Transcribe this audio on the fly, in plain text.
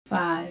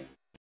5,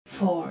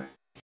 4,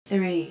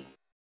 3,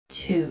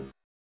 2,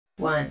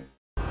 1.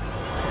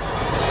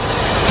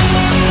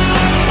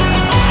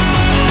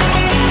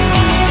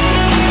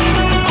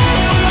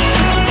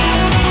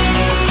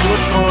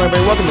 What's going on,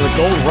 everybody? Welcome to the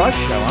Gold Rush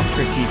Show. I'm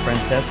Christy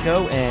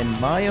Francesco, and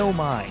my oh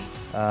my,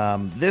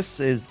 this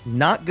is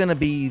not going to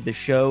be the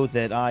show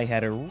that I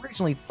had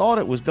originally thought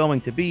it was going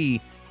to be.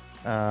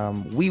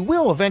 We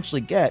will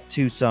eventually get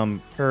to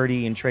some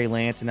Purdy and Trey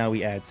Lance, and now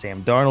we add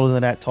Sam Darnold into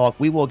that talk.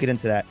 We will get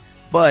into that,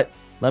 but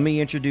let me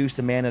introduce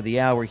the man of the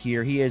hour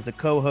here. He is the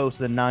co-host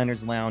of the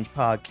Niners Lounge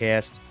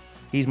podcast.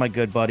 He's my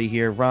good buddy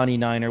here, Ronnie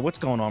Niner. What's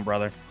going on,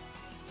 brother?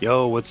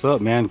 Yo, what's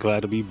up, man?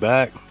 Glad to be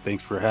back.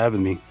 Thanks for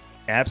having me.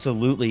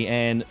 Absolutely.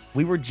 And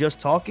we were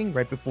just talking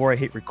right before I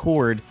hit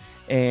record,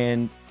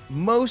 and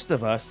most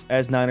of us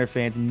as Niner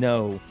fans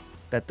know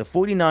that the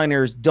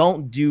 49ers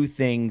don't do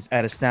things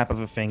at a snap of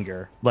a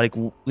finger. Like,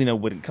 you know,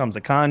 when it comes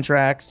to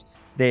contracts,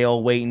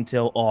 they'll wait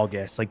until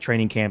August, like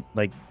training camp.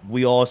 Like,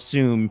 we all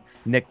assume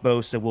Nick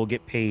Bosa will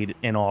get paid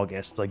in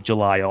August, like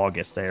July,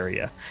 August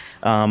area.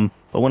 But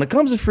when it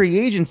comes to free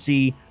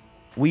agency,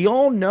 we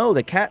all know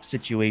the cap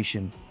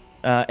situation.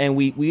 And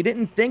we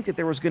didn't think that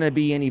there was going to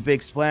be any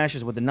big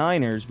splashes with the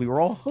Niners. We were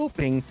all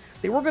hoping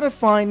they were going to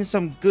find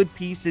some good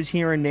pieces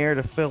here and there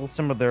to fill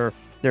some of their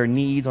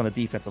needs on the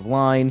defensive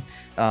line,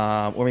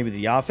 or maybe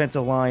the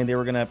offensive line. They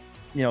were going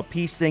to,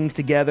 piece things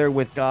together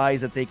with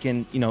guys that they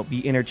can, be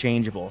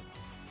interchangeable.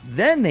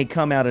 Then they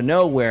come out of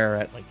nowhere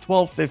at like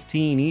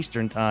 12:15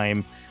 Eastern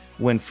time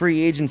when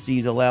free agency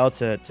is allowed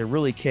to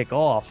really kick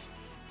off,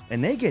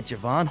 and they get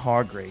Javon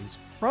Hargraves.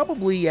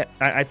 Probably,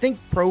 I think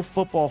Pro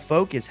Football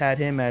Focus had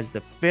him as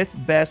the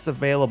 5th best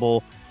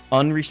available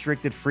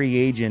unrestricted free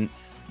agent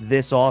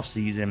this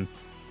offseason.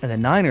 And the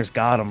Niners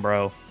got him,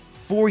 bro.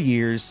 4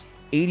 years,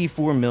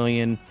 $84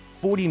 million,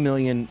 $40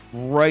 million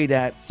right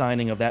at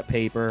signing of that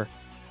paper.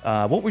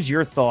 What was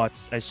your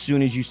thoughts as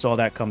soon as you saw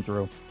that come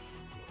through?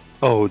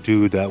 Oh,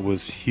 dude, that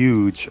was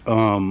huge.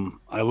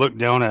 I looked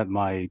down at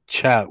my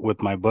chat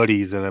with my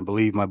buddies, and I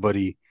believe my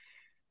buddy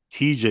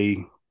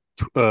TJ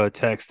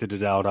texted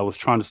it out. I was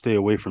trying to stay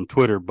away from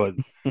Twitter, but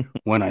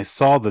when I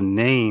saw the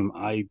name,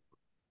 I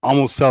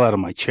almost fell out of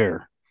my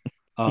chair.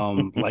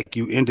 Like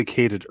you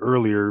indicated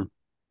earlier,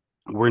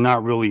 we're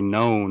not really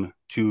known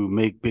to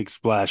make big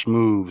splash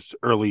moves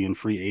early in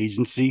free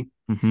agency.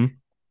 Mm-hmm.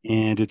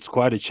 And it's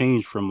quite a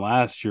change from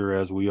last year,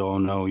 as we all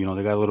know.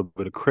 They got a little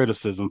bit of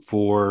criticism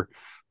for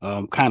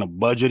kind of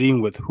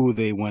budgeting with who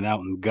they went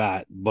out and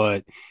got.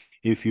 But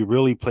if you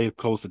really paid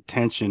close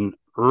attention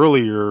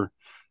earlier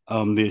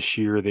this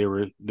year,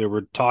 they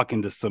were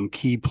talking to some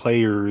key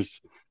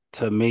players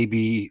to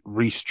maybe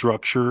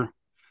restructure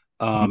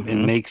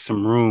and make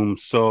some room.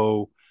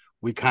 So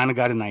we kind of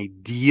got an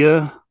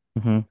idea,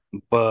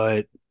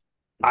 but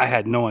I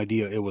had no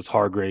idea it was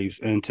Hargraves.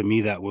 And to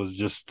me, that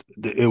was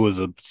it was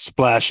a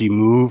splashy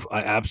move.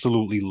 I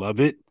absolutely love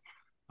it.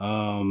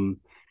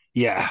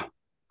 Yeah,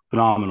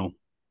 phenomenal.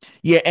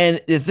 Yeah,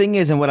 and the thing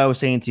is, and what I was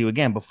saying to you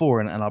again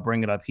before, and I'll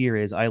bring it up here,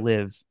 is I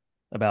live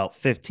about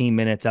 15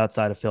 minutes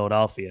outside of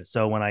Philadelphia.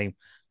 So when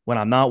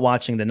I'm not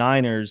watching the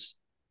Niners,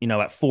 at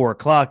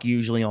 4:00,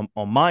 usually on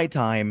my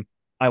time,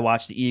 I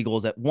watch the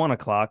Eagles at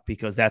 1:00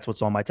 because that's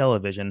what's on my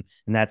television.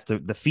 And that's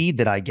the feed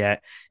that I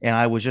get. And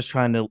I was just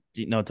trying to,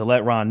 to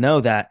let Ron know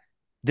that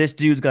this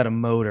dude's got a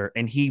motor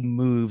and he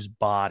moves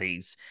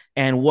bodies.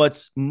 And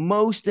what's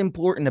most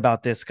important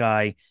about this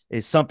guy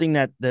is something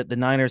that the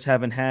Niners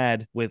haven't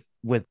had with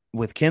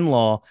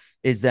Kinlaw,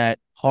 is that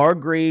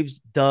Hargraves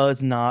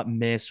does not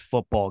miss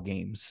football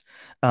games.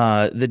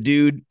 The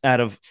dude,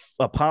 out of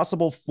a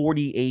possible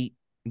 48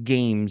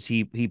 games,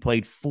 he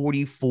played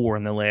 44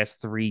 in the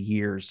last 3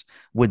 years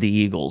with the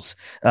Eagles.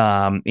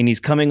 And he's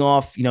coming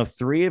off,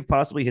 3 of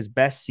possibly his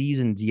best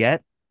seasons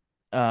yet.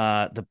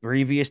 The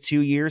previous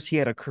 2 years, he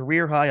had a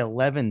career high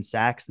 11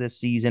 sacks this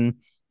season.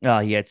 He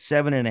had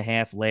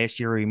 7.5 last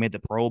year. He made the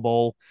Pro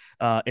Bowl.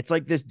 It's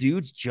like this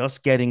dude's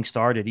just getting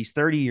started. He's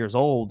 30 years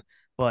old,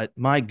 but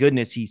my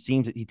goodness, he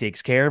seems that he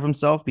takes care of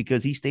himself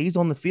because he stays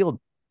on the field.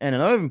 And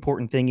another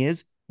important thing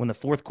is when the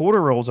fourth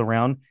quarter rolls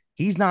around,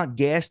 he's not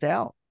gassed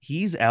out.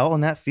 He's out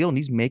on that field and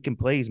he's making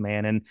plays,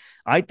 man. And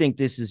I think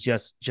this is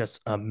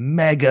just a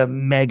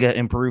mega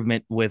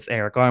improvement with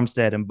Eric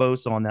Armstead and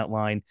Bosa on that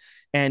line.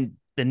 And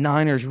the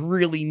Niners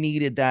really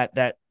needed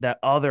that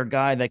other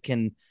guy that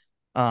can,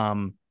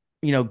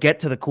 get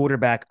to the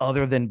quarterback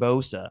other than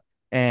Bosa.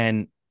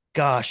 And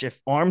gosh, if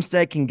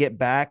Armstead can get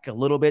back a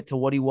little bit to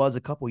what he was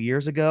a couple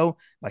years ago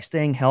by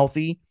staying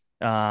healthy,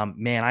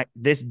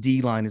 this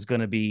D-line is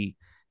going to be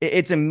 –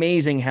 it's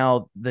amazing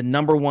how the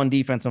number one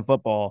defense in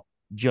football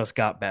just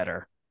got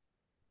better.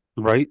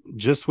 Right?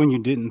 Just when you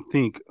didn't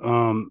think. I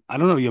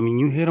don't know. I mean,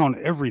 you hit on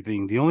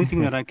everything. The only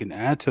thing that I can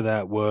add to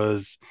that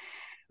was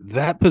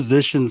that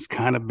position's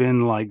kind of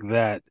been like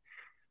that.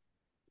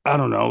 I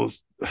don't know.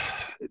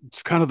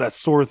 It's kind of that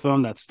sore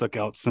thumb that stuck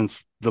out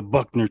since the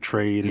Buckner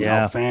trade, and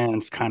how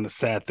fans kind of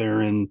sat there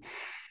and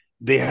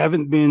they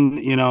haven't been,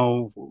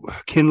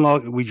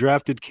 Kinlaw. We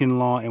drafted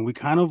Kinlaw and we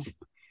kind of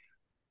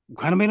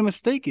kind of made a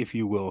mistake, if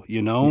you will, Yeah.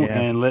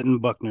 and letting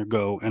Buckner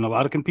go. And a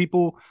lot of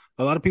people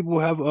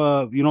have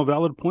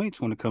valid points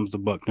when it comes to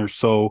Buckner.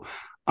 So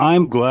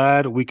I'm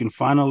glad we can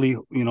finally,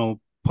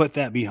 put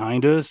that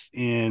behind us.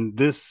 And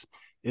this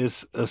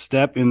is a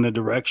step in the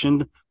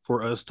direction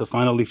for us to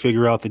finally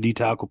figure out the D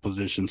tackle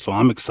position. So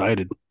I'm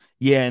excited.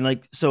 Yeah, and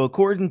like so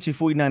according to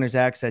 49ers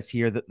Access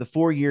here, the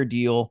 4-year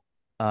deal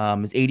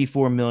is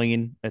 84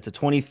 million. That's a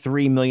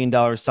 $23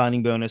 million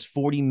signing bonus,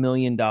 $40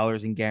 million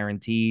in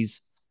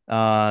guarantees.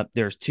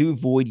 There's 2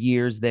 void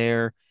years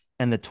there,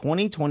 and the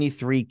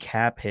 2023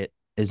 cap hit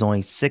is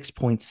only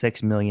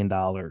 $6.6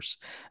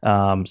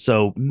 million.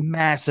 So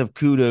massive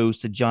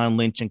kudos to John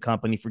Lynch and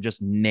company for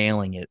just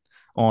nailing it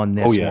on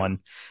Oh this yeah. one.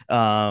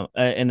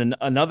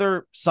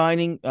 Another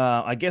signing,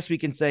 I guess we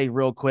can say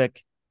real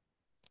quick.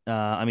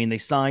 I mean, they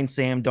signed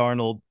Sam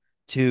Darnold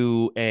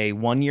to a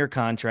 1-year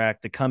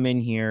contract to come in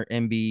here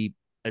and be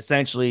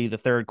essentially the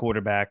third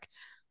quarterback.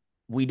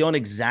 We don't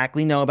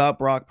exactly know about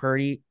Brock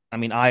Purdy. I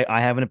mean,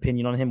 I have an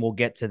opinion on him. We'll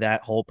get to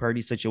that whole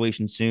Purdy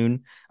situation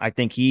soon. I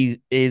think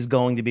he is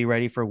going to be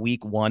ready for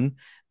week 1,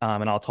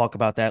 and I'll talk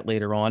about that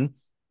later on.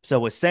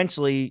 So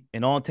essentially,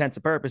 in all intents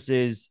and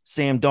purposes,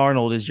 Sam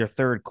Darnold is your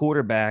third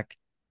quarterback.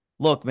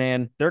 Look,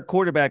 man, their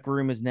quarterback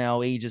room is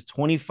now ages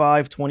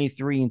 25,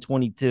 23, and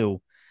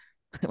 22.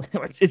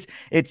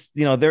 It's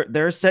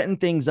they're setting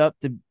things up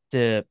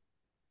to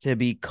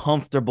be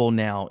comfortable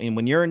now. And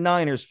when you're a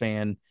Niners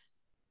fan,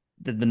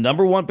 the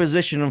number one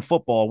position in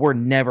football we're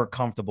never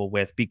comfortable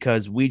with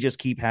because we just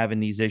keep having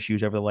these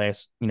issues over the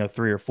last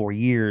 3 or 4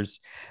 years.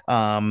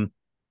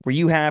 Were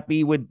you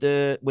happy with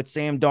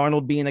Sam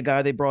Darnold being the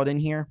guy they brought in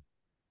here?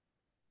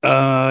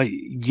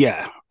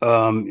 Yeah.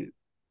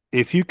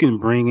 If you can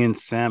bring in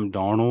Sam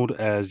Darnold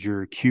as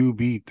your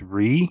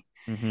QB3,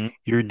 Mm-hmm.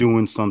 you're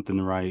doing something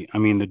right. I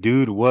mean, the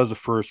dude was a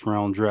first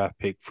round draft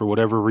pick for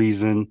whatever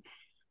reason.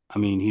 I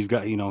mean, he's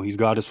got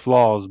his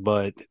flaws,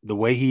 but the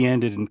way he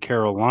ended in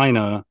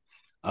Carolina,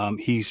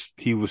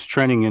 he was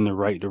trending in the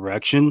right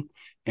direction,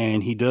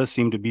 and he does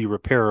seem to be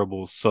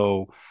repairable.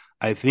 So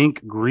I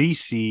think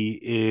Greasy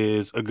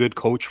is a good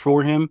coach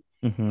for him,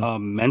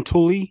 Mm-hmm.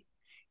 mentally,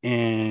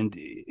 and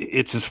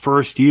it's his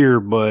first year,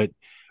 but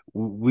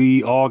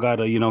we all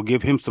gotta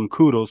give him some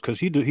kudos because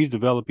he's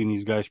developing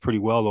these guys pretty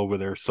well over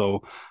there.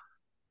 So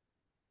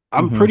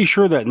I'm Mm-hmm. pretty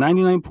sure that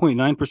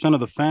 99.9% of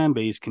the fan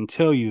base can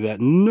tell you that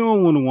no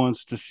one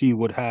wants to see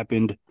what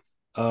happened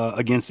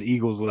against the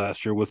Eagles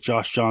last year with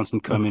Josh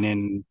Johnson coming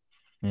in.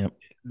 Yep.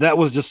 That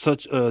was just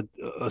such a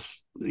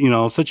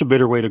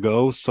bitter way to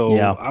go. So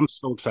Yeah. I'm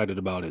so excited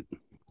about it.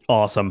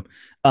 Awesome.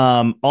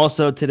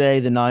 Also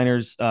today, the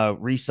Niners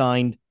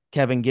re-signed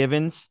Kevin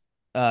Givens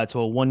to a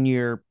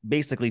 1-year,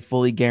 basically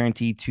fully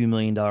guaranteed $2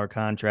 million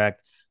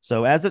contract.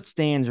 So as it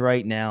stands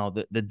right now,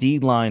 the D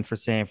line for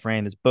San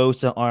Fran is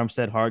Bosa,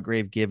 Armstead,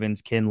 Hargrave,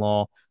 Givens,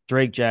 Kinlaw,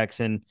 Drake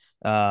Jackson,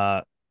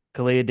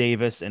 Kalia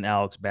Davis, and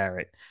Alex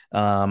Barrett.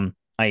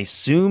 I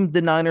assume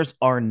the Niners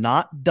are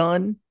not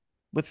done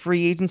with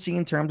free agency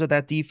in terms of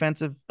that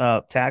defensive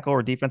tackle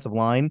or defensive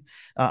line.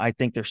 I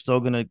think they're still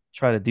going to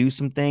try to do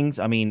some things.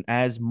 I mean,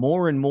 as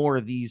more and more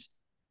of these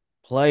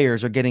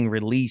players are getting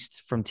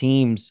released from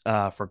teams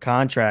for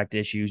contract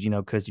issues,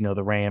 because,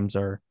 the Rams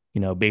are,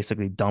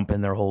 basically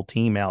dumping their whole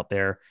team out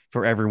there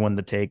for everyone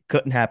to take.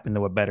 Couldn't happen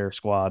to a better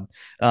squad.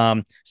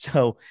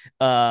 So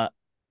do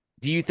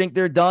you think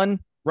they're done,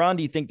 Ron?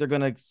 Do you think they're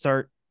going to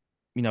start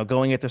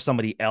going after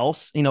somebody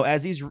else?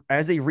 As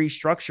they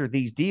restructure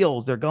these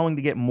deals, they're going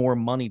to get more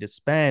money to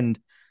spend.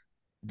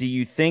 Do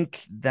you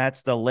think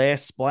that's the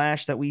last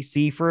splash that we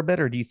see for a bit,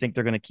 or do you think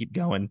they're going to keep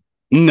going?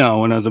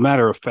 No, and as a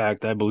matter of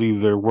fact, I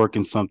believe they're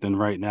working something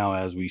right now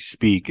as we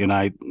speak. And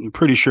I'm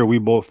pretty sure we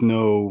both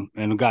know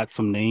and got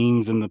some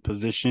names in the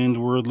positions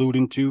we're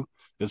alluding to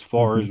as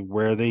far Mm-hmm. as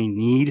where they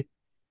need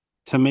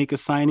to make a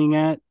signing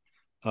at.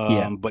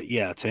 Yeah, But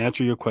yeah, to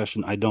answer your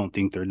question, I don't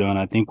think they're done.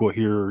 I think we'll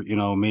hear,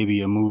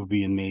 maybe a move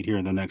being made here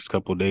in the next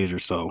couple of days or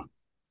so.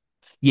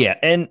 yeah,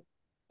 and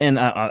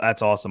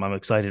that's awesome. I'm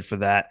excited for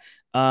that.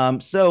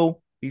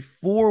 So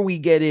before we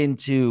get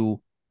into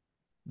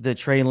the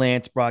Trey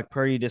Lance Brock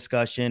Purdy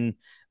discussion,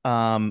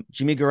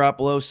 Jimmy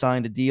Garoppolo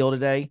signed a deal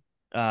today.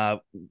 Uh,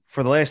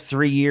 for the last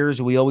 3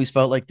 years, we always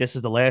felt like this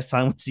is the last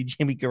time we see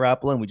Jimmy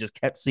Garoppolo, and we just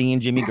kept seeing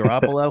Jimmy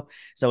Garoppolo.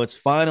 So it's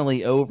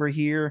finally over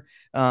here.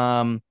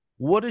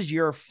 What is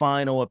your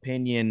final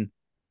opinion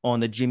on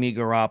the Jimmy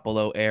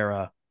Garoppolo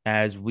era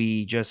as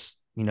we just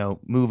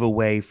move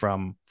away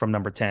from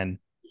number 10?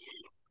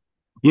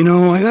 I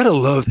got a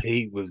love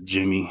hate with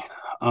Jimmy.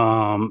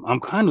 I'm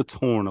kind of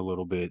torn a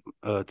little bit,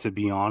 to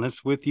be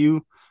honest with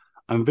you.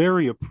 I'm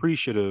very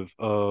appreciative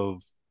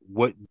of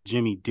what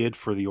Jimmy did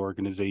for the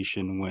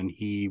organization when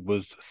he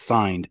was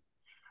signed.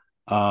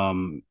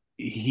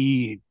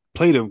 He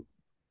played a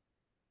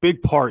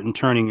big part in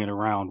turning it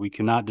around. We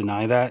cannot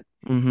deny that.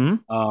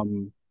 Mm-hmm.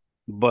 Um,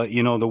 but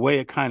the way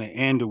it kind of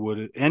ended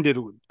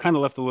kind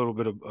of left a little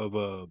bit of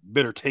a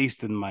bitter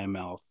taste in my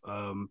mouth.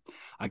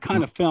 I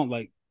kind of felt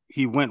like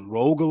he went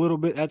rogue a little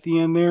bit at the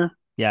end there.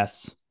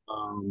 Yes.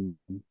 Um,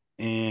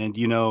 and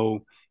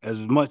as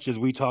much as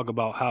we talk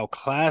about how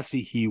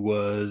classy he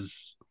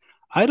was,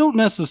 I don't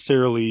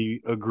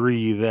necessarily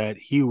agree that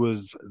he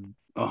was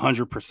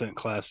 100%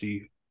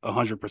 classy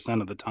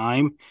 100% of the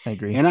time. I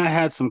agree. And I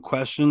had some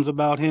questions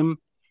about him,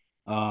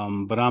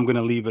 but I'm going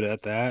to leave it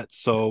at that.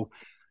 So,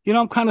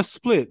 I'm kind of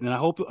split, and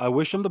I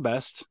wish him the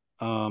best.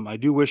 I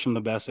do wish him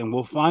the best, and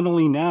we'll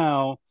finally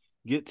now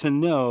get to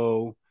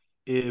know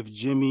if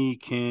Jimmy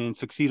can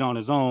succeed on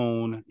his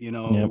own.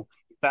 Yep.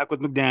 Back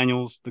with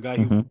McDaniels, the guy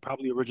who Mm-hmm.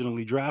 probably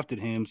originally drafted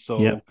him. Yep.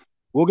 So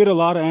we'll get a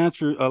lot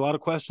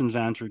of questions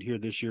answered here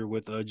this year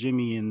with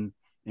Jimmy in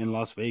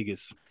Las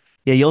Vegas.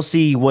 Yeah, you'll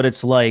see what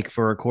it's like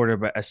for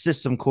a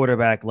system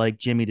quarterback like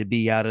Jimmy to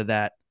be out of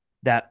that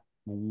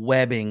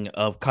webbing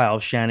of Kyle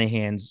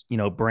Shanahan's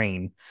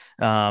brain,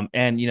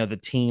 and the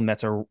team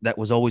that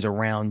was always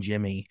around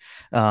Jimmy.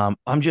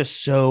 I'm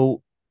just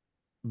so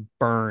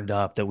burned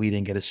up that we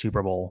didn't get a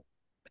Super Bowl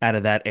out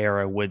of that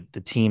era with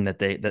the team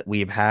that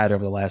we've had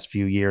over the last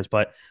few years.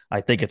 But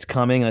I think it's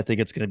coming. I think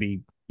it's going to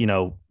be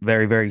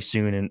very very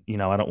soon.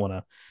 And I don't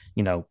want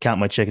to count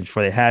my chickens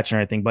before they hatch or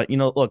anything. But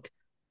look,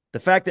 the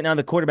fact that now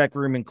the quarterback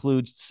room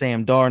includes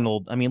Sam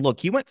Darnold. I mean,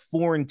 look, he went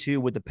 4-2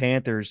 with the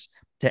Panthers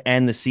to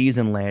end the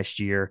season last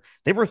year.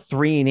 They were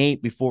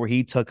 3-8 before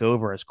he took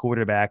over as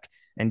quarterback.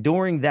 And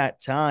during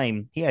that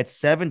time, he had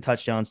 7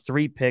 touchdowns,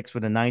 3 picks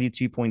with a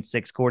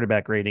 92.6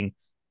 quarterback rating.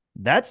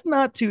 That's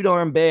not too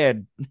darn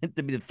bad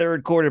to be the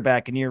third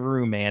quarterback in your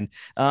room, man.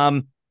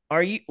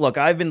 Look,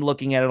 I've been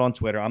looking at it on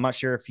Twitter. I'm not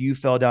sure if you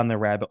fell down the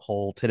rabbit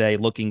hole today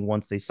looking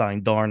once they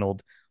signed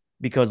Darnold,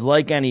 because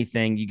like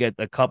anything, you get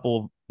a couple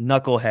of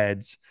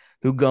knuckleheads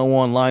who go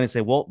online and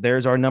say, well,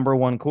 there's our number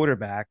one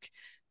quarterback.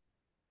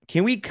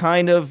 Can we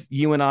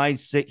you and I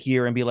sit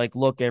here and be like,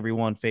 look,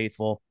 everyone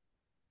faithful,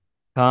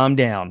 calm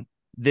down.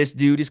 This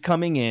dude is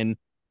coming in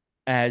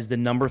as the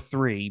number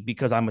 3,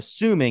 because I'm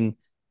assuming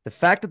the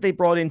fact that they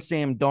brought in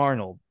Sam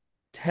Darnold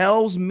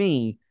tells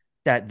me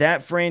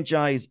that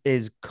franchise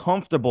is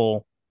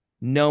comfortable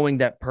knowing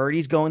that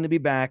Purdy's going to be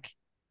back.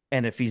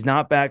 And if he's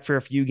not back for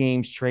a few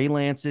games, Trey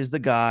Lance is the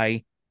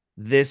guy.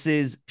 This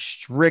is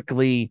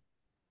strictly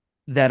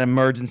that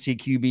emergency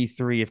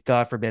QB3 if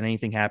God forbid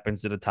anything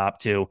happens to the top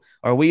 2.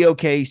 Are we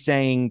okay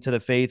saying to the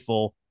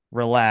faithful,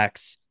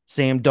 relax,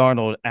 Sam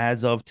Darnold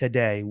as of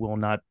today will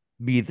not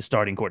be the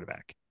starting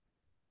quarterback?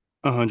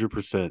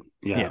 100%.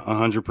 Yeah, Yeah.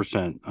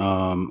 100%.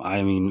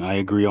 I mean, I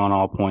agree on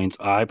all points.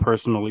 I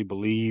personally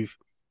believe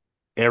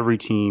every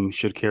team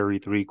should carry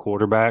 3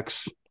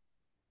 quarterbacks.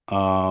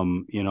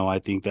 I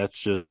think that's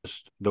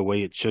just the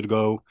way it should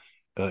go.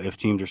 If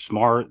teams are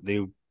smart,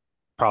 they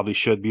probably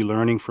should be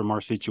learning from our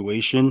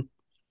situation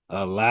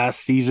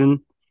last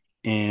season.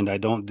 And I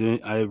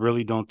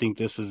really don't think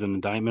this is an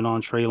indictment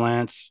on Trey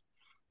Lance.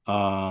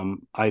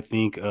 I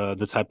think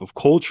the type of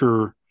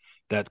culture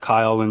that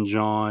Kyle and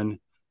John,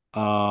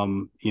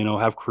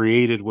 have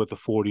created with the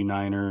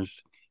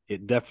 49ers,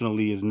 it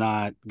definitely is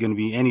not going to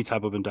be any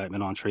type of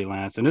indictment on Trey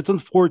Lance. And it's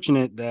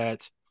unfortunate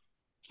that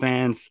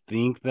fans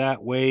think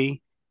that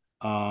way.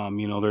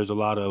 There's a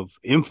lot of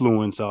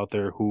influence out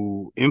there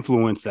who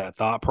influence that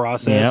thought Yep.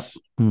 process.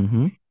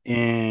 Mm-hmm.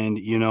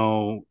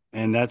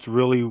 And that's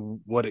really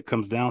what it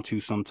comes down to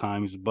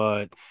sometimes.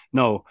 But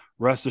no,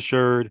 rest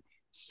assured,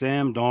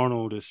 Sam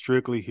Darnold is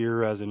strictly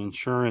here as an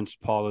insurance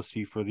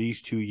policy for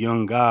these 2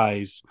 young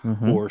guys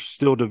Mm-hmm. who are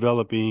still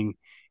developing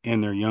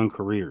in their young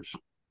careers.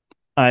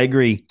 I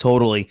agree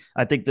totally.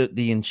 I think that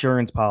the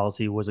insurance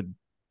policy was a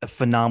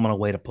phenomenal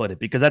way to put it,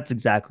 because that's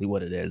exactly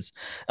what it is.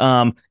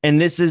 And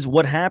this is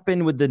what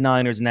happened with the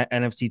Niners in that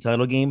NFC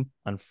title game.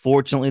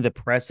 Unfortunately, the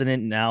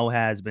precedent now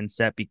has been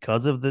set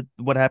because of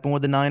what happened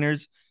with the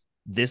Niners.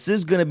 This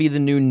is going to be the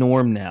new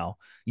norm now.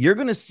 You're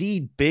going to see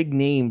big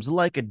names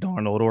like a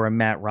Darnold or a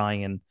Matt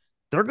Ryan.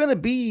 They're going to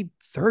be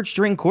third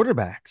string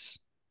quarterbacks.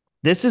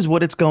 This is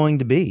what it's going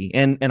to be,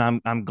 and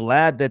I'm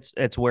glad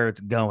that's where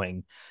it's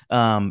going,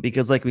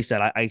 because like we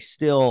said, I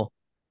still,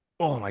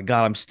 oh my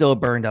god, I'm still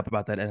burned up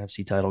about that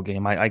NFC title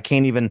game. I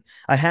can't even,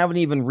 I haven't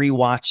even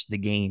rewatched the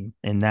game,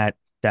 and that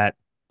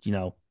you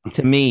know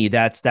to me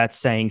that's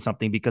saying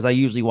something, because I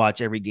usually watch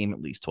every game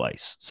at least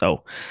twice.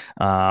 So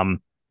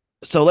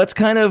let's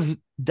kind of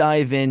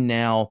dive in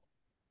now.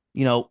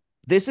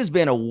 This has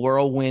been a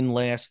whirlwind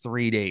last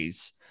 3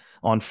 days.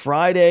 On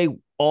Friday,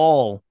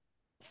 all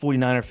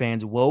 49er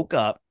fans woke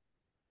up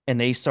and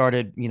they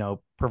started,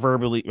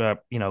 proverbially,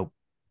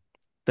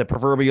 the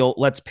proverbial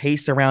let's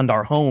pace around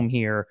our home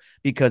here,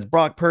 because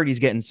Brock Purdy's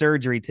getting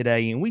surgery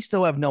today and we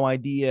still have no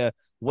idea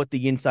what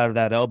the inside of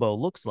that elbow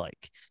looks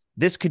like.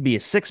 This could be a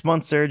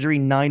 6-month surgery,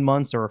 9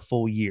 months, or a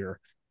full year.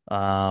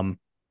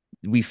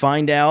 We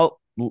find out,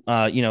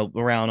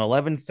 around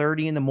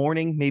 11:30 in the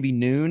morning, maybe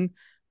noon,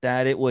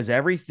 that it was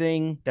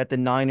everything that the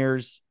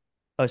Niners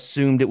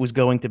assumed it was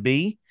going to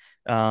be.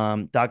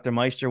 Dr.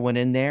 Meister went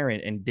in there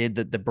and did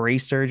the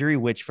brace surgery,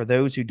 which for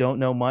those who don't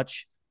know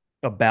much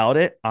about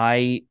it,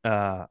 I'm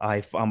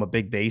a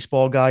big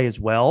baseball guy as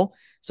well.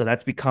 So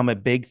that's become a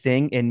big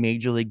thing in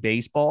Major League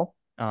Baseball.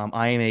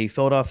 I am a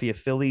Philadelphia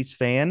Phillies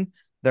fan.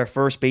 Their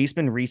first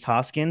baseman, Rhys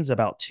Hoskins,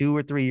 about 2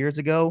 or 3 years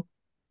ago,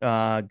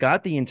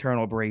 got the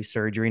internal brace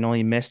surgery and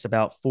only missed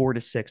about 4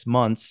 to 6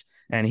 months,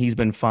 and he's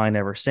been fine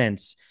ever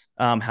since.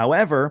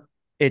 However,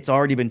 it's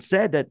already been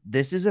said that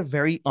this is a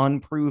very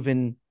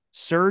unproven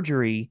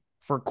surgery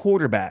for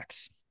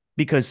quarterbacks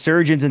because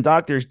surgeons and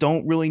doctors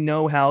don't really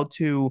know how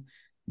to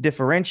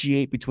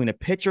differentiate between a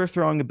pitcher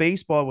throwing a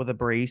baseball with a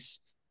brace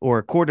or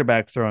a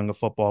quarterback throwing a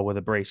football with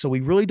a brace. So we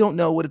really don't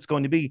know what it's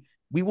going to be.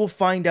 We will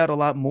find out a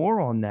lot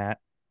more on that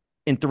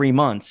in 3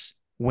 months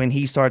when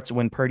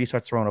Purdy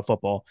starts throwing a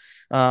football.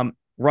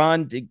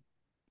 Ron,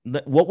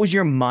 what was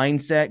your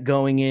mindset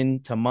going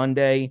into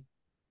Monday?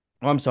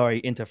 I'm sorry,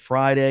 into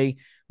Friday?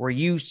 Were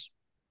you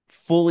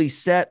fully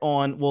set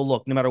on, well,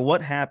 look, no matter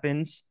what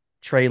happens,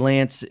 Trey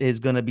Lance is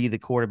going to be the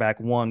quarterback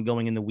one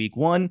going into week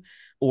one?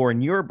 Or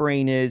in your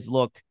brain is,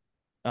 look,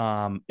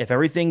 if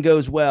everything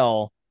goes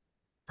well,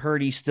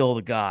 Purdy's still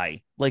the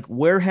guy. Like,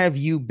 where have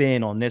you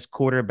been on this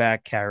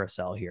quarterback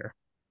carousel here?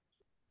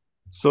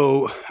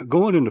 So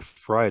going into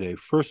Friday,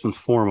 first and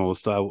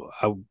foremost,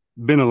 I've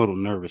been a little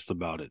nervous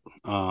about it,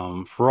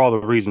 for all the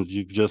reasons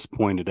you just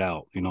pointed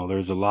out.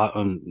 There's a lot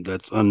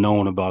that's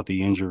unknown about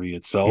the injury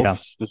itself, Yeah.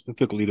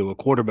 specifically to a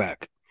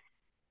quarterback.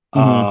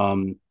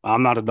 Mm-hmm.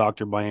 I'm not a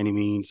doctor by any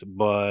means,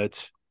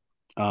 but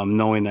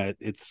knowing that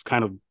it's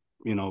kind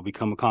of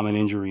become a common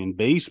injury in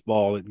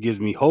baseball, it gives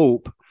me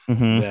hope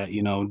Mm-hmm.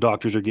 that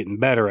doctors are getting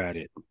better at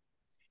it. Yeah.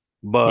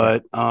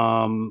 But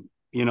I'm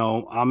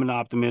an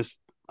optimist.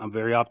 I'm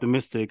very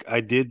optimistic.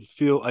 I did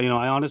feel, I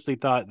honestly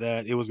thought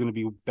that it was going to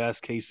be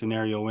best case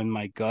scenario in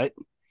my gut,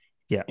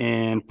 Yeah.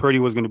 and Purdy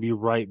was going to be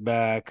right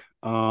back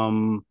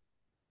in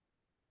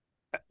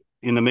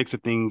the mix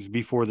of things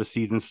before the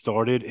season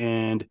started,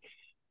 and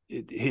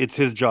it's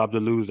his job to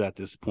lose at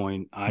this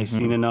point. I've Mm-hmm.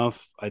 seen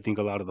enough. I think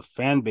a lot of the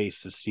fan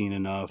base has seen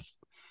enough.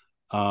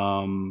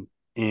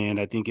 And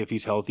I think if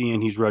he's healthy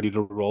and he's ready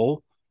to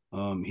roll,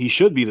 he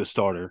should be the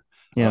starter.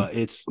 Yeah.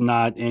 It's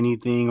not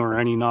anything or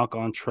any knock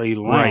on Trey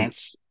Right.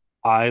 Lance.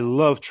 I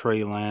love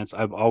Trey Lance.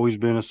 I've always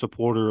been a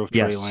supporter of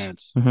Trey Yes.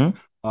 Lance.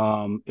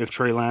 Mm-hmm. If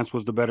Trey Lance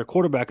was the better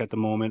quarterback at the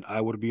moment, I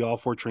would be all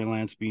for Trey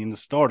Lance being the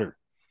starter.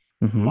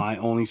 Mm-hmm. My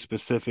only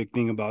specific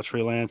thing about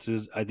Trey Lance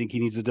is I think he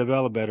needs to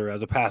develop better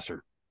as a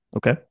passer.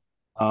 Okay.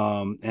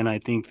 And I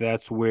think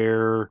that's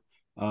where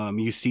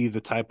you see the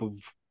type of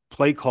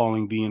play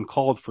calling being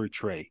called for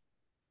Trey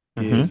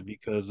Mm-hmm. is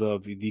because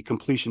of the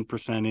completion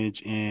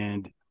percentage.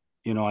 And,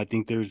 I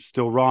think there's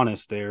still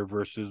rawness there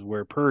versus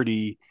where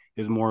Purdy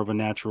is more of a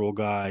natural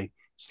guy,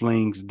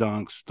 slings,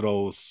 dunks,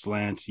 throws,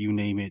 slants, you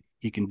name it.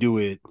 He can do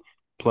it.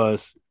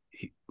 Plus,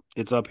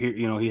 it's up here,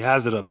 he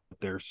has it up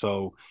there.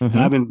 So, and Mm-hmm.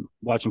 I've been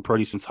watching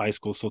Purdy since high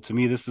school. So to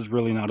me, this is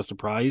really not a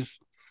surprise.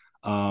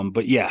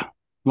 But yeah,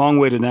 long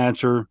way to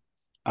answer.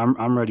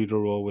 I'm ready to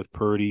roll with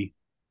Purdy.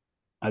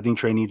 I think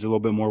Trey needs a little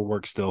bit more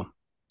work still.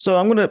 So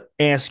I'm going to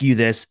ask you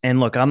this, and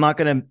look, I'm not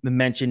going to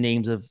mention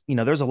names of,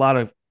 there's a lot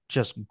of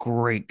just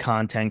great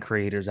content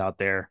creators out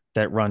there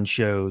that run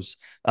shows,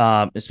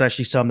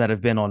 especially some that have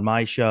been on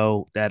my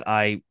show that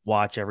I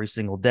watch every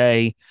single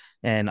day,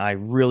 and I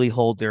really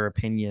hold their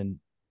opinion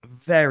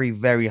very,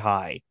 very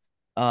high.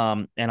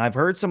 And I've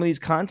heard some of these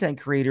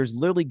content creators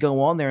literally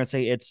go on there and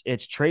say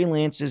it's Trey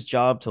Lance's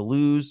job to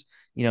lose.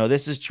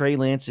 This is Trey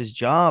Lance's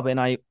job,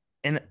 and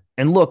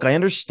look, I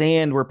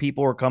understand where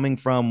people are coming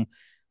from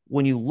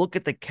when you look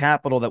at the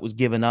capital that was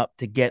given up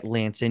to get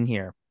Lance in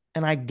here.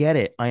 And I get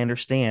it. I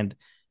understand.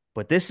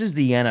 But this is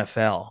the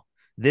NFL.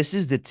 This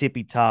is the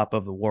tippy top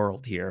of the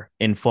world here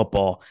in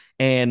football.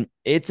 And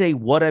it's a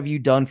what have you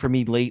done for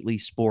me lately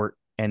sport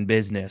and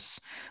business.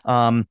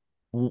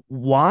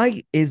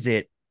 Why is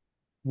it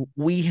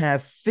we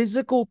have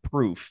physical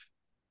proof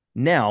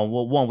now?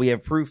 Well, one, we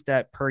have proof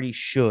that Purdy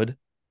should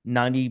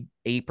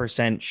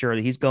 98% sure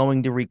that he's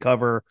going to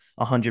recover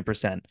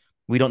 100%.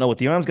 We don't know what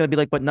the arm's going to be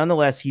like, but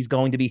nonetheless, he's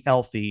going to be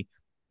healthy,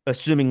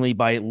 assumingly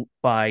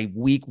by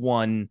week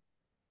one,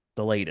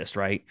 the latest,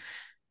 right?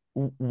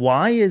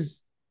 Why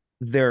is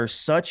there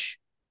such,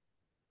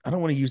 I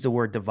don't want to use the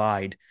word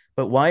divide,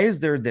 but why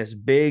is there this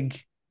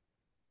big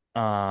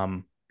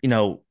um, you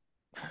know,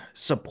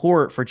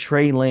 support for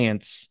Trey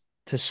Lance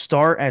to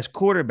start as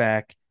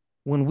quarterback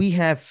when we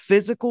have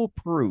physical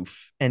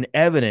proof and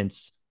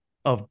evidence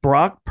of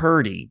Brock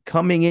Purdy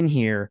coming in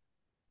here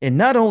and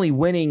not only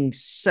winning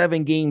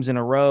 7 games in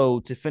a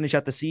row to finish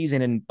out the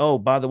season, and oh,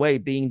 by the way,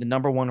 being the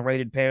number one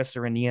rated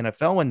passer in the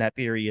NFL in that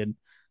period,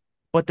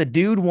 but the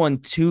dude won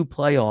 2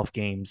 playoff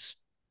games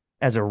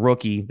as a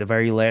rookie, the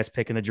very last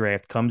pick in the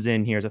draft, comes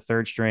in here as a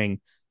third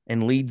string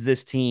and leads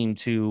this team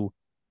to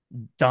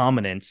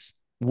dominance,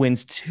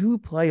 wins 2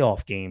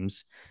 playoff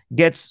games,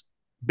 gets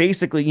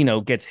basically,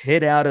 gets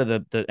hit out of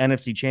the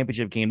NFC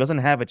championship game, doesn't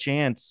have a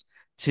chance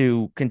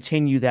to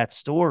continue that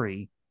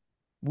story.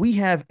 We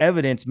have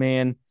evidence,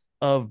 man,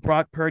 of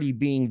Brock Purdy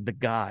being the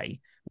guy.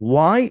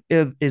 Why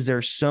is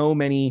there so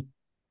many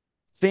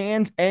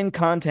fans and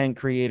content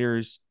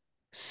creators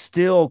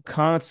still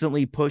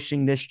constantly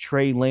pushing this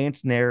Trey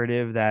Lance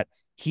narrative that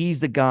he's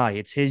the guy,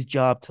 it's his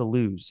job to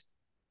lose?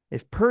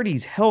 If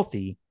Purdy's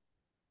healthy,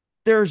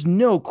 there's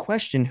no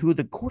question who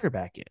the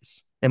quarterback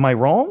is. Am I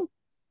wrong?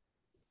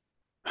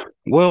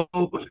 Well,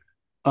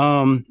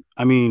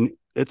 I mean,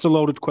 it's a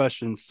loaded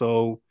question.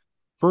 So,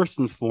 first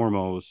and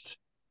foremost,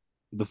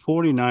 the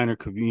 49er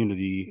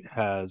community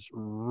has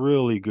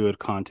really good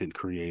content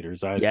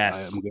creators. I am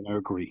Yes. going to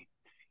agree.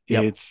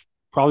 Yep. It's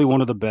probably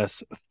one of the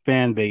best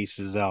fan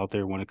bases out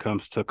there when it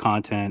comes to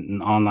content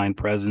and online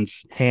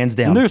presence. Hands And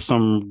down. there's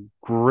some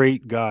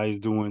great guys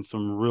doing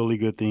some really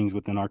good things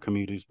within our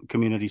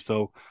community.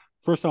 So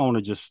first I want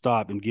to just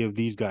stop and give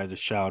these guys a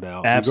shout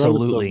out. Regardless of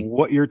Absolutely.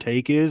 what your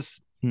take is,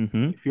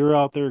 Mm-hmm. if you're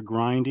out there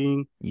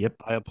grinding, Yep.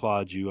 I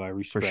applaud you. I For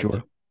respect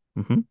sure.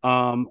 you.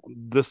 Mm-hmm.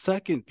 The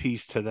second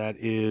piece to that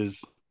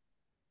is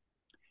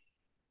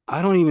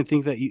I don't even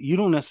think that you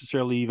don't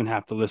necessarily even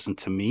have to listen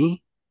to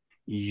me.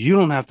 You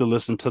don't have to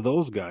listen to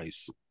those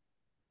guys.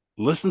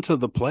 Listen to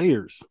the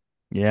players.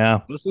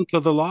 Yeah. Listen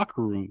to the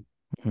locker room.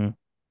 Mm-hmm.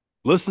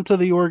 Listen to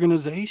the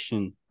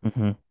organization.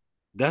 Mm-hmm.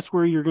 That's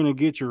where you're going to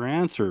get your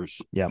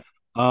answers. Yep.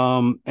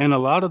 And a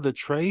lot of the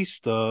Trey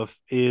stuff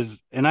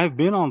is, and I've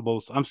been on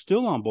both, I'm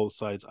still on both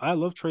sides. I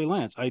love Trey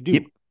Lance. I Yep.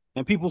 do.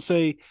 And people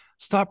say,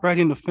 stop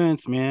riding the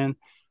fence, man.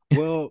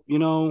 Well,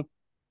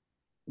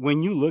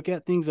 when you look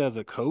at things as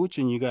a coach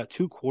and you got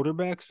two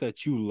quarterbacks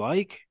that you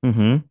like,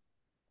 Mm-hmm.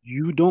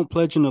 you don't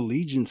pledge an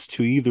allegiance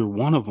to either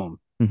one of them.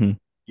 Mm-hmm.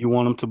 You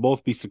want them to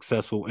both be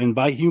successful. And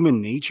by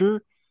human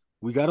nature,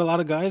 we got a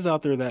lot of guys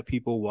out there that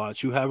people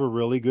watch who have a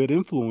really good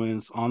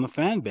influence on the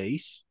fan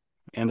base.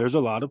 And there's a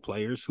lot of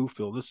players who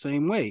feel the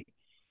same way.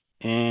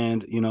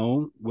 And,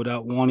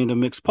 without wanting to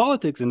mix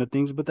politics into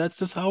things, but that's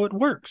just how it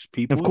works. Of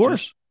People just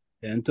course.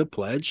 tend to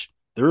pledge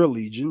their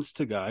allegiance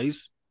to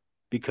guys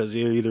because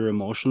they're either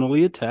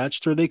emotionally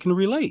attached or they can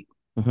relate.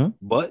 Mm-hmm.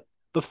 But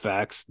the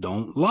facts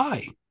don't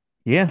lie.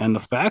 Yeah. And the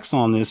facts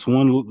on this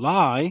one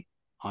lie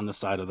on the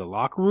side of the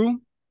locker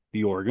room,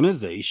 the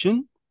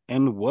organization,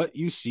 and what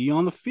you see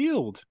on the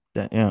field.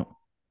 Yeah.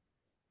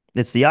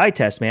 It's the eye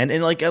test, man.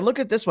 And like I look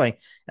at it this way,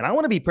 and I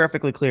want to be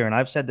perfectly clear, and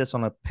I've said this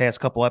on the past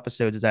couple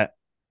episodes, is that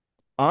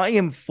I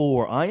am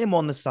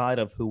on the side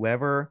of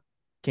whoever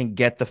can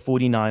get the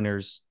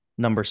 49ers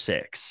number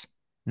 6.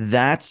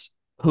 That's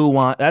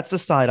that's the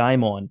side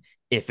I'm on.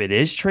 If it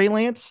is Trey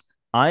Lance,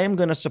 I am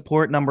going to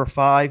support number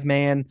 5,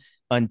 man,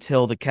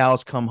 until the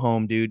cows come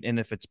home, dude. And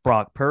if it's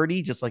Brock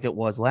Purdy, just like it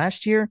was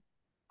last year,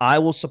 I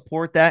will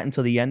support that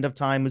until the end of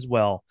time as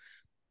well.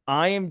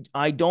 I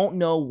don't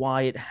know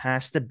why it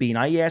has to be. And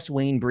I asked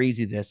Wayne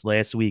Breezy this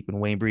last week when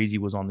Wayne Breezy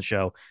was on the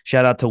show.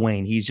 Shout out to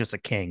Wayne. He's just a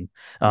king.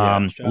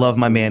 Yeah, shout Love out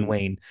my to man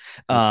Wayne. Wayne.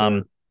 Yes,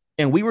 sir.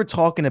 And we were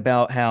talking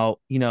about how,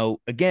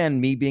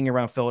 again, me being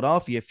around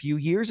Philadelphia a few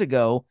years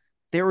ago,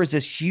 there was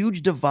this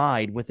huge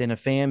divide within a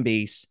fan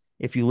base.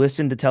 If you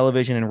listen to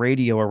television and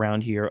radio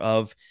around here,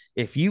 of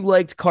if you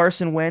liked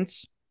Carson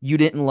Wentz, you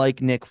didn't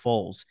like Nick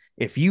Foles.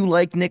 If you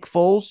like Nick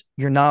Foles,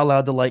 you're not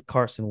allowed to like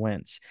Carson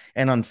Wentz.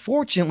 And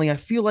unfortunately, I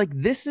feel like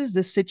this is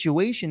the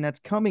situation that's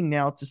coming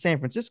now to San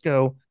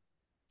Francisco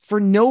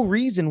for no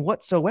reason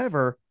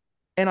whatsoever.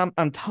 And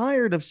I'm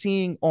tired of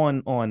seeing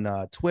on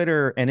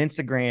Twitter and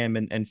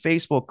Instagram and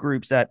Facebook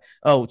groups that,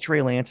 oh,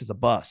 Trey Lance is a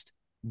bust.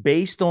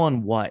 Based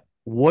on what?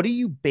 What are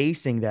you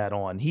basing that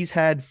on? He's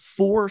had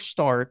 4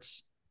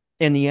 starts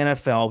in the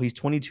NFL. He's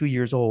 22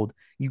 years old.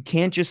 You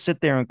can't just sit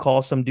there and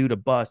call some dude a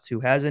bust who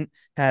hasn't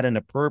had an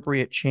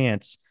appropriate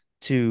chance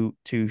to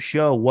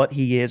show what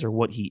he is or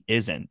what he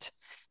isn't.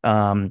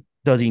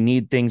 Does he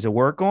need things to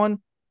work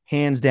on?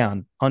 Hands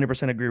down,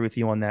 100% agree with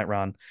you on that,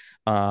 Ron.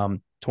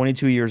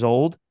 22 years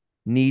old,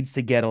 needs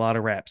to get a lot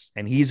of reps,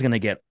 and he's going to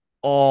get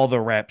all the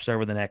reps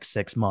over the next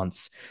 6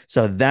 months.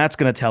 So that's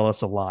going to tell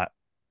us a lot.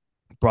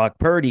 Brock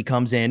Purdy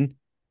comes in,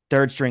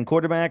 third string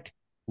quarterback,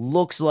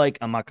 looks like,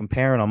 I'm not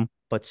comparing him,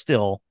 but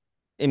still,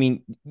 I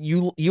mean,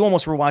 you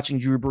almost were watching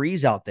Drew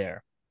Brees out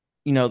there,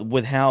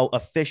 with how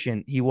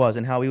efficient he was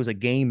and how he was a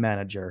game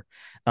manager,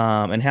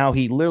 and how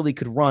he literally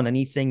could run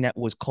anything that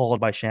was called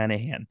by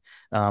Shanahan.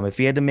 If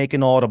he had to make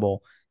an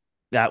audible,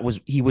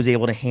 he was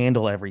able to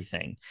handle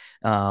everything.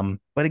 But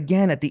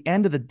again, at the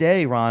end of the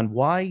day, Ron,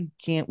 why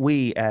can't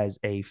we as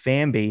a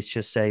fan base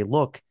just say,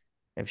 look,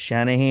 if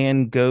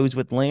Shanahan goes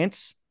with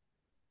Lance,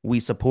 we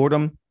support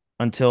him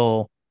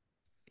until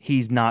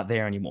he's not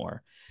there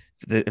anymore.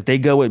 If they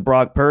go with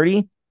Brock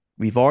Purdy,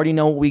 we've already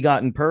know what we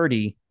got in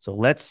Purdy. So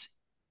let's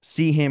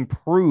see him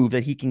prove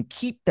that he can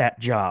keep that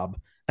job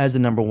as the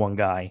number 1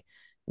 guy.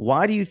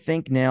 Why do you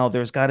think now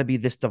there's got to be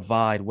this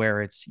divide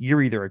where it's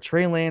you're either a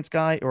Trey Lance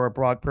guy or a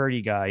Brock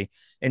Purdy guy,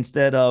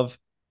 instead of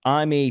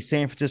I'm a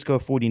San Francisco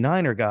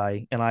 49er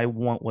guy and I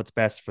want what's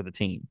best for the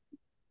team?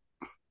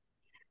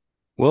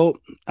 Well,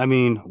 I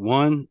mean,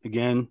 one,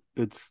 again,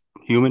 it's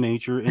human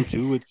nature, and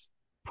two, it's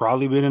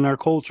probably been in our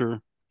culture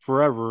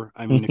forever.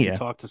 I mean, if you Yeah.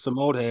 talk to some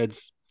old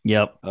heads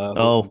Yep. who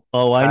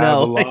Oh, I have a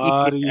know.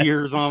 lot of Yes.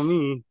 years on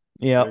me,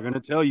 they're Yep. going to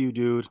tell you,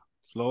 dude,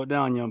 slow it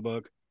down, young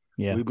buck.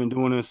 Yeah. We've been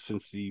doing this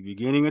since the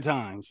beginning of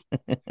times.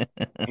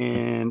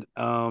 And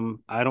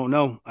I don't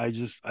know. I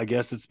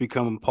guess it's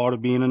become part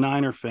of being a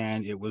Niner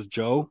fan. It was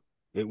Joe,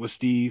 it was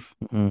Steve,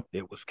 Mhm.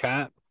 it was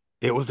Cap,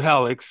 it was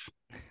Alex,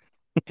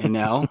 and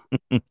now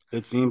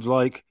it seems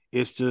like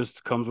It's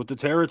just comes with the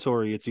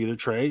territory. It's either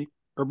Trey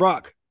or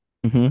Brock.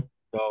 Mm-hmm.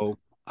 So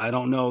I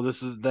don't know.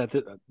 This is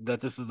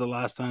the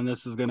last time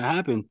this is going to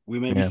happen. We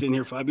may be Yeah. sitting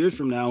here 5 years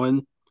from now,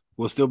 and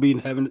we'll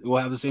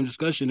have the same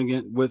discussion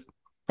again with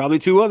probably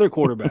two other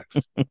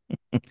quarterbacks.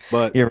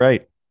 But You're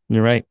right.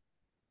 You're right.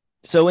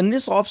 So in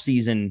this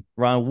offseason,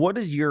 Ron, what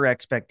is your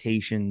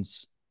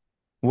expectations?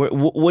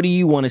 What do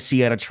you want to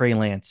see out of Trey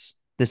Lance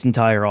this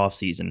entire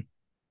offseason?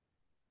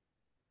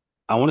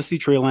 I want to see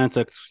Trey Lance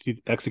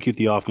execute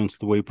the offense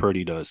the way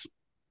Purdy does,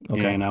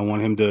 Okay. and I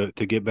want him to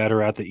get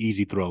better at the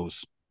easy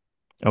throws.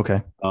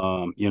 Okay.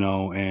 With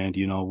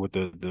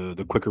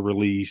the quicker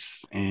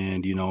release,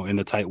 and in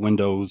the tight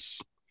windows,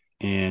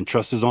 and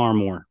trust his arm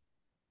more.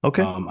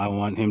 Okay. I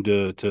want him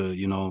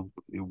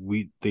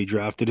they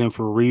drafted him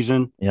for a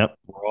reason. Yep.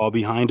 We're all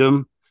behind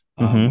him.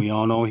 Mm-hmm. We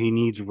all know he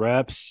needs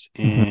reps,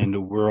 Mm-hmm.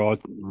 and we're all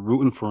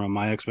rooting for him.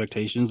 My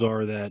expectations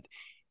are that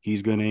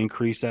he's going to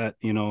increase that,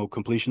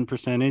 completion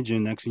percentage,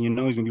 and next thing you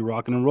know, he's going to be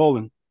rocking and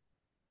rolling.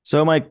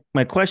 So my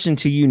question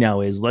to you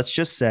now is, let's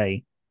just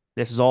say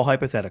this is all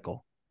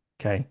hypothetical.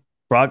 Okay.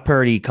 Brock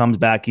Purdy comes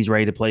back, he's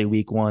ready to play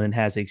week 1 and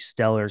has a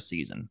stellar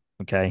season.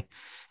 Okay.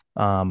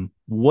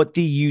 What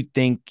do you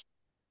think?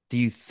 Do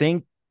you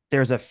think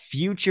there's a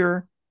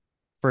future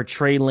for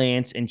Trey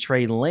Lance in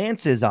Trey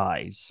Lance's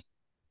eyes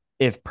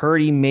if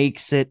Purdy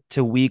makes it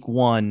to week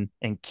 1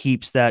 and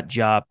keeps that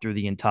job through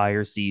the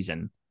entire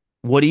season?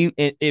 What do you,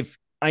 if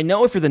I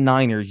know if you're the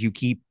Niners, you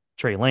keep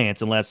Trey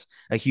Lance unless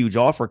a huge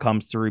offer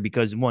comes through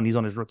because one, he's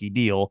on his rookie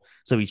deal,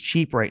 so he's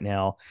cheap right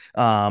now.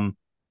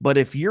 But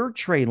if you're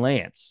Trey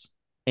Lance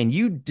and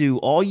you do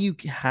all you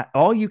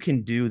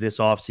can do this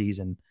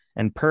offseason,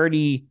 and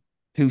Purdy,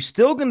 who's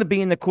still going to be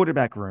in the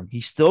quarterback room,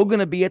 he's still going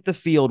to be at the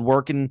field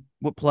working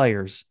with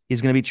players,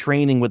 he's going to be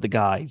training with the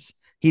guys,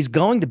 he's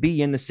going to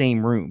be in the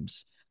same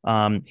rooms.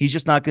 He's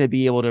just not going to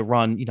be able to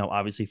run,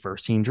 obviously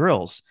first team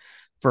drills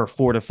for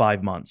 4 to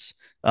 5 months.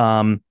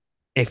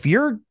 If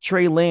you're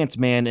Trey Lance,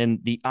 man, and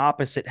the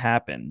opposite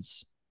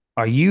happens,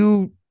 are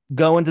you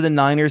going to the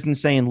Niners and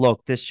saying,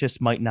 look, this just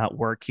might not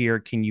work here?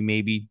 Can you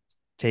maybe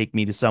take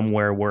me to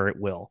somewhere where it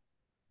will?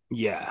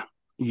 Yeah,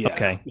 yeah.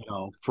 Okay.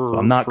 So I'm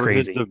For not his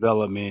crazy.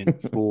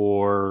 development,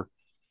 for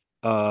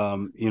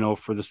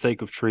the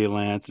sake of Trey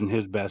Lance and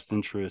his best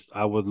interest,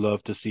 I would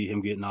love to see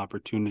him get an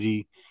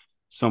opportunity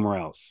somewhere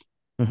else.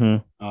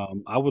 Mm-hmm.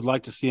 I would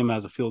like to see him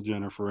as a field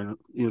general for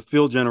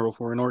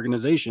an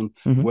organization,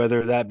 Mm-hmm.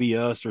 whether that be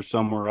us or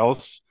somewhere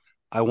else.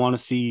 I want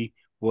to see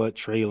what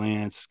Trey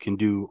Lance can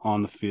do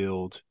on the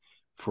field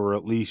for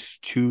at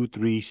least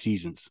 2-3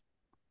 seasons.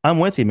 I'm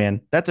with you,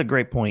 man. That's a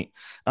great point.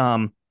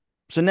 So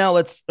now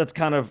let's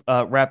kind of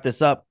wrap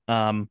this up.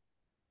 I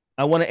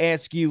want to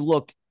ask you,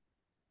 look,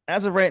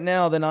 as of right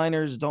now, the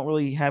Niners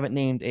haven't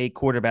named a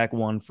quarterback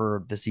one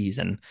for the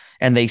season,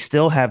 and they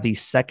still have the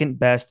second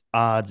best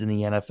odds in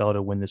the NFL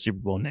to win the Super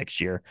Bowl next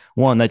year.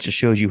 One that just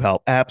shows you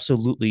how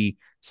absolutely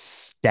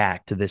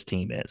stacked this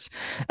team is.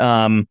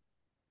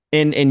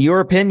 In your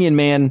opinion,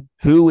 man,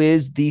 who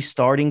is the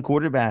starting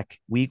quarterback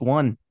week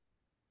 1?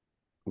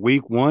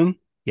 Week 1,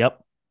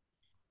 Yep.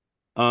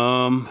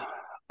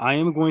 I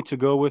am going to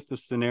go with the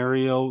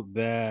scenario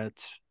that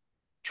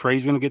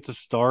Trey's going to get to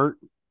start.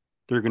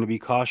 They're going to be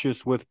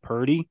cautious with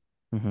Purdy,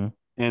 Mm-hmm.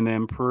 and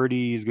then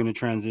Purdy is going to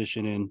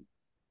transition in.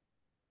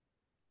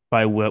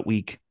 By what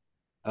week?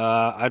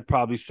 I'd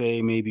probably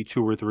say maybe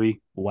 2 or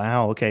 3.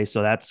 Wow. Okay.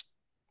 So that's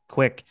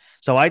quick.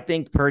 So I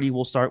think Purdy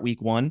will start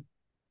week 1.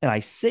 And I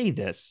say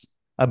this,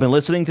 I've been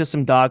listening to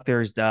some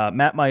doctors.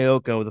 Matt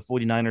Mayoko, the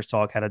 49ers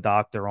talk, had a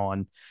doctor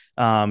on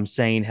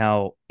saying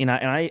how,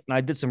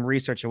 I did some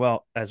research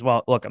as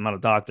well. Look, I'm not a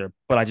doctor,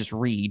 but I just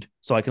read.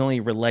 So I can only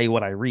relay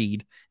what I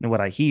read and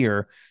what I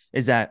hear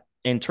is that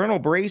internal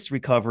brace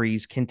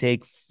recoveries can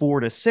take 4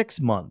 to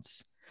 6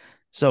 months.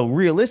 So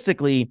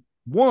realistically,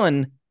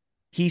 one,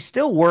 he's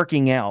still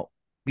working out.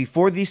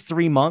 Before these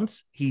 3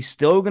 months, he's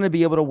still going to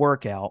be able to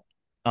work out.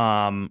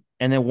 And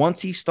then once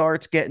he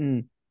starts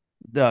getting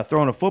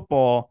throwing a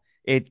football,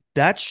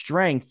 that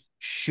strength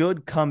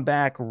should come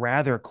back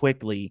rather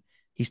quickly.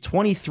 He's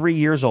 23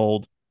 years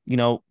old.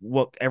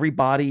 What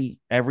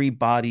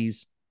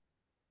everybody's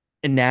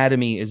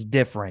anatomy is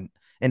different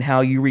and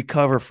how you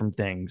recover from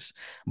things.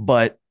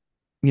 But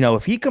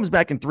if he comes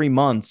back in 3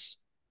 months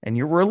and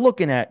we're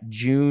looking at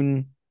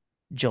June,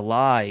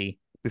 July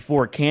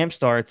before camp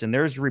starts, and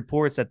there's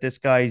reports that this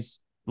guy's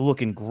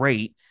looking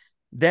great,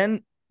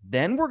 then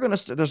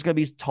there's gonna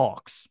be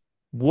talks.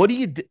 What do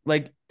you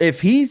like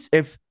if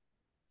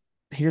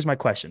here's my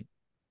question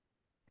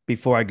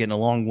before I get in a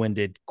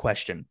long-winded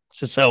question.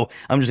 So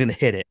I'm just gonna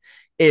hit it.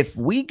 If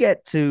we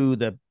get to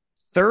the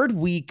 3rd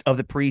week of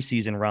the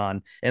preseason,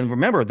 Ron, and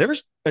remember,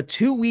 there's a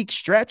 2-week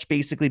stretch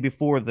basically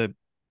before the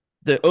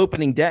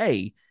opening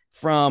day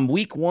from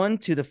week 1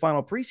 to the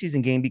final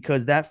preseason game,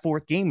 because that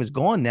 4th game is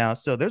gone now.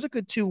 So there's a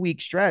good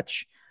 2-week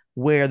stretch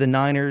where the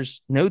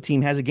Niners, no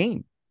team has a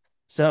game.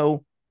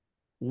 So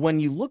when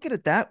you look at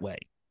it that way,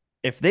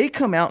 if they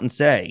come out and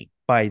say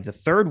by the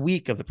 3rd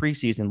week of the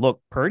preseason,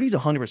 look, Purdy's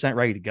 100%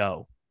 ready to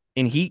go,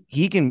 and he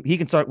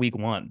can start week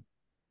 1.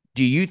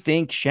 Do you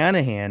think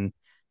Shanahan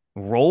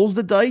rolls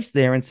the dice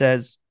there and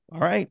says, all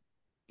right,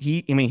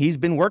 he's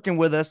been working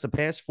with us the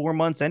past 4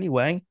 months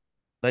anyway.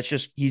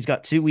 He's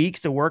got 2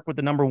 weeks to work with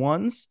the number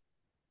ones.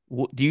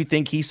 Do you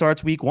think he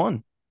starts week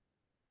one?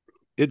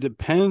 It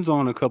depends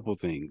on a couple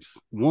things.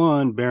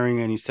 One,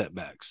 bearing any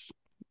setbacks.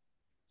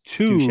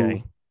 Touche.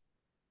 Two,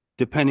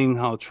 depending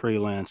how Trey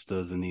Lance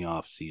does in the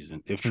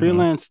offseason. If Trey Mm-hmm.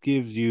 Lance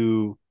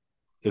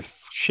if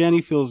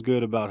Shanny feels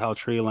good about how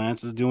Trey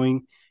Lance is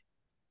doing,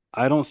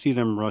 I don't see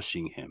them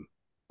rushing him.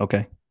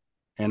 Okay.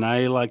 And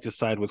I like to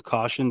side with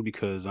caution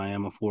because I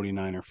am a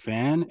 49er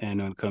fan.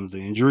 And when it comes to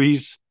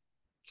injuries,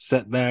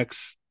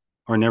 setbacks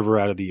are never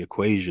out of the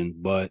equation.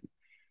 But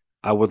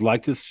I would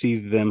like to see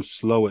them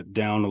slow it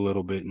down a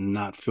little bit and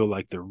not feel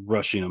like they're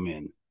rushing them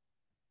in.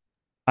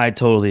 I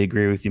totally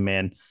agree with you,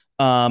 man.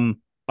 All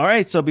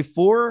right. So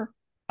before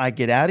I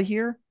get out of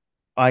here,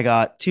 I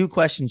got 2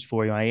 questions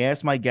for you. I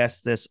ask my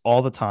guests this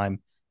all the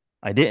time.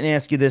 I didn't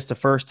ask you this the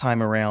first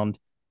time around.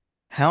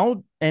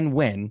 How and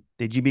when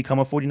did you become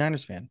a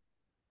 49ers fan?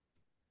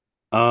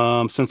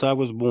 Since I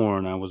was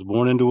born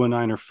into a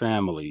Niner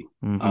family.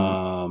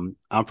 Mm-hmm.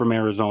 I'm from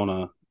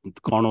Arizona.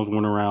 The Cardinals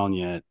weren't around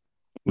yet.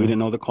 We Mm-hmm. didn't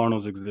know the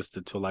Cardinals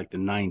existed till like the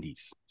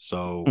 90s.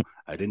 So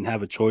I didn't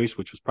have a choice,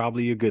 which was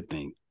probably a good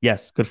thing.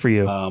 Yes, good for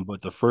you.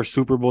 But the first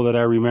Super Bowl that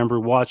I remember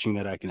watching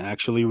that I can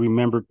actually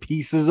remember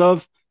pieces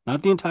of,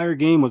 not the entire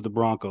game, was the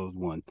Broncos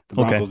one. The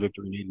Okay. Broncos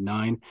victory in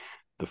 '89.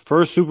 The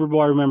first Super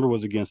Bowl I remember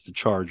was against the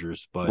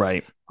Chargers, but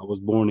Right. I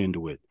was born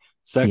into it. Yeah.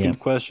 Second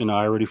question,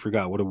 I already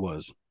forgot what it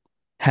was.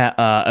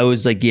 I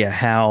was like, yeah,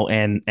 how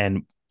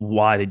and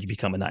why did you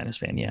become a Niners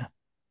fan? Yeah.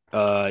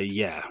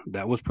 Yeah,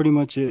 that was pretty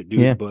much it,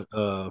 Yeah. dude.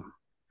 But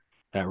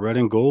that red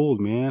and gold,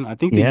 man. I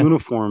think the Yeah.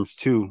 uniforms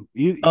too.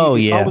 Oh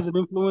If I yeah. was an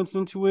influence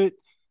into it,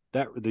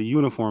 that the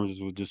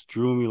uniforms would just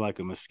drew me like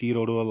a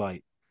mosquito to a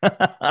light.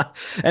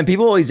 And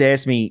people always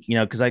ask me,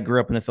 because I grew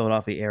up in the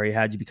Philadelphia area,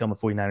 how'd you become a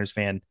 49ers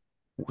fan?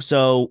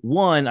 So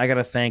one, I got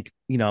to thank,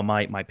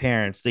 my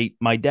parents.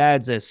 My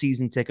dad's a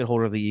season ticket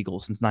holder of the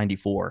Eagles since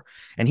 94,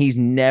 and he's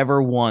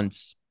never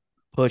once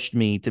pushed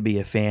me to be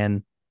a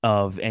fan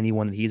of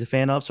anyone that he's a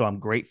fan of. So I'm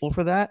grateful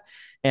for that.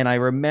 And I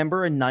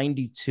remember in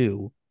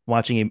 92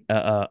 watching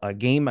a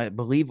game, I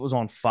believe it was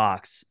on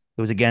Fox.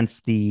 It was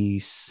against the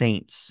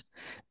Saints.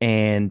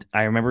 And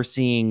I remember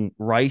seeing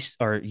Rice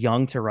or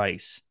Young to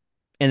Rice.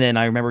 And then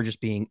I remember just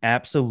being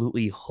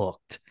absolutely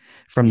hooked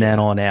from then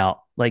Yeah, on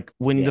out. Like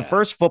when the yeah,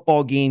 first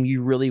football game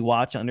you really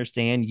watch and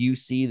understand, you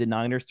see the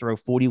Niners throw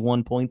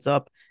 41 points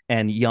up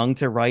and Young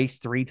to Rice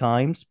 3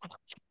 times.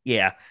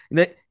 Yeah.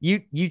 That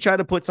you try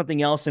to put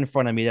something else in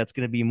front of me that's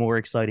going to be more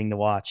exciting to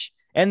watch.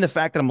 And the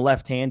fact that I'm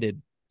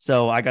left-handed.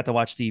 So I got to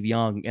watch Steve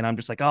Young and I'm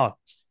just like, oh,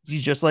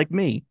 he's just like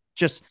me,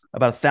 just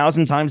about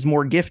 1,000 times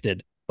more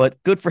gifted,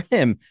 but good for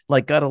him.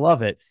 Like, gotta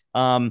love it.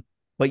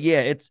 But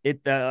yeah,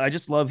 I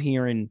just love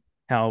hearing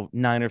how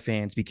Niner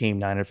fans became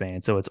Niner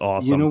fans. So it's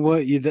You know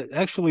awesome. what?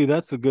 Actually,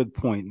 that's a good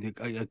point.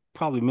 I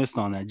probably missed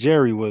on that.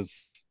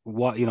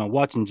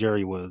 Watching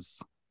Jerry was,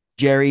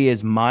 Jerry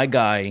is my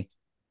guy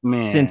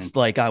man. since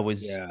like I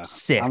was Yeah,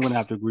 I'm gonna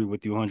have 6. to agree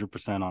with you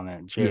 100% on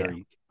that. Yeah. Jerry,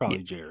 Yeah.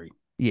 probably Jerry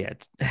Yeah.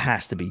 It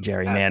has to be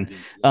Jerry, has to man. be.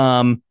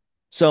 Yeah.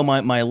 So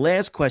my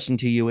last question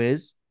to you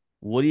is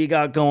what do you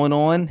got going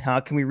on? How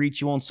can we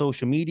reach you on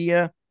social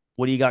media?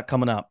 What do you got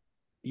coming up?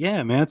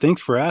 Yeah, man.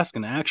 Thanks for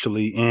asking,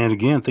 actually, and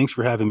again, thanks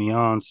for having me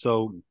on.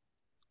 So,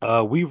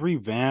 we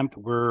revamped.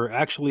 We're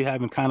actually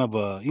having kind of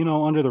a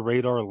under the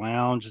radar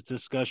lounge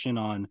discussion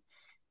on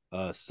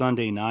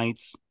Sunday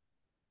nights.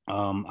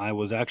 I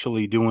was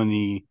actually doing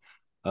the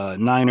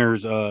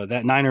Niners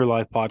that Niner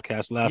Live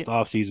podcast Yeah. last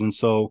offseason.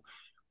 So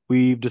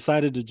we've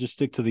decided to just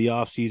stick to the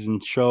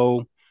offseason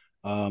show.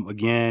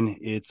 Again,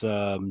 it's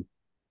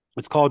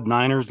called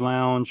Niners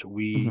Lounge.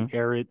 We Mm-hmm.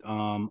 air it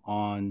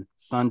on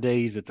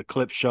Sundays. It's a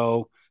clip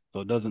show, so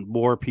it doesn't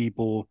bore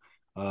people.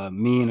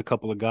 Me and a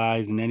couple of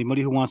guys, and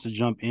anybody who wants to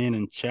jump in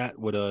and chat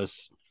with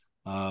us.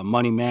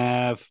 Money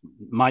Mav,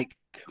 Mike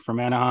from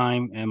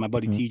Anaheim, and my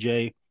buddy Mm-hmm.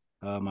 TJ,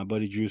 my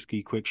buddy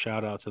Drewski. Quick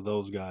shout out to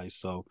those guys.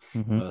 So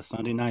Mm-hmm.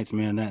 Sunday nights,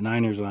 man, that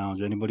Niners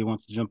Lounge. Anybody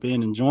wants to jump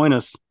in and join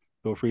us,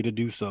 feel free to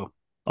do so.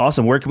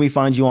 Awesome. Where can we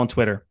find you on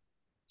Twitter?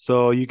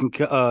 So you can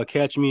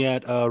catch me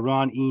at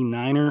Ron E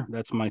Niner.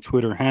 That's my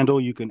Twitter handle.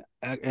 You can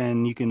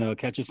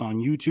catch us on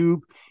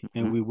YouTube,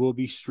 and Mm-hmm. we will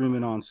be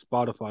streaming on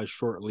Spotify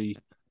shortly.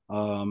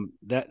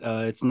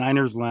 It's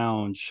Niners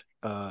Lounge.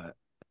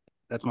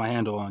 That's my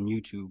handle on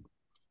YouTube.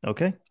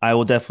 Okay. I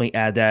will definitely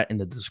add that in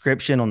the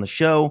description on the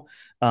show.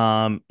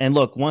 And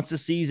look, once the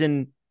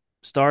season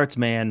starts,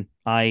 man,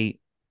 I'm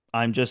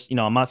just,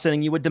 I'm not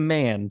sending you a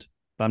demand,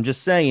 but I'm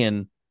just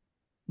saying,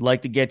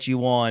 like to get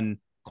you on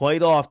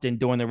quite often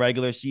during the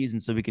regular season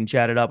so we can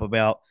chat it up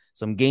about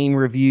some game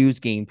reviews,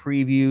 game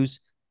previews.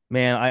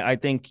 Man, I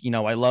think,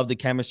 I love the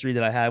chemistry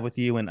that I have with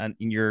you and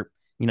you're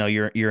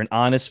an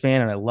honest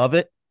fan and I love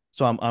it.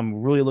 So I'm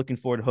really looking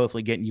forward to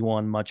hopefully getting you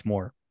on much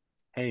more.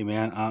 Hey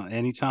man,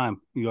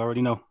 anytime. You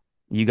already know.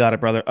 You got it,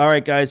 brother. All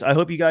right, guys. I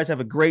hope you guys have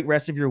a great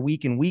rest of your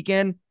week and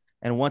weekend.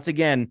 And once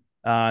again,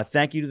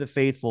 Thank you to the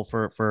faithful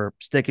for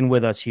sticking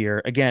with us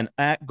here. Again,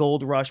 at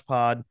Gold Rush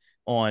Pod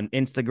on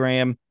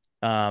Instagram,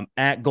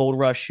 at Gold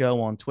Rush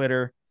Show on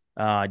Twitter.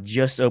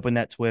 Just opened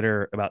that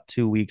Twitter about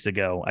 2 weeks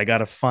ago. I got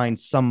to find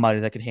somebody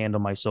that can handle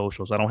my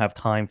socials. I don't have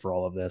time for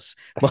all of this,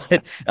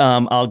 but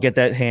I'll get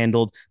that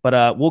handled.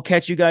 But we'll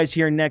catch you guys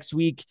here next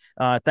week.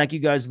 Thank you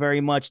guys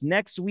very much.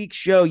 Next week's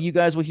show, you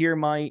guys will hear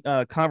my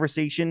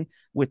conversation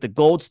with the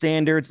Gold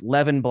Standards,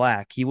 Levin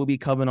Black. He will be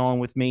coming on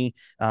with me.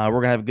 We're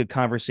going to have a good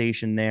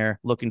conversation there.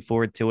 Looking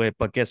forward to it.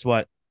 But guess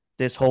what?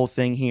 This whole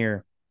thing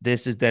here,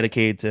 this is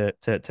dedicated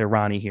to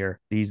Ronnie here.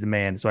 He's the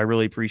man. So I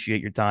really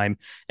appreciate your time,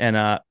 and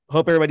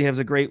hope everybody has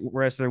a great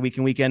rest of their week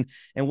and weekend.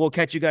 And we'll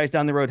catch you guys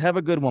down the road. Have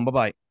a good one.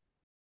 Bye-bye.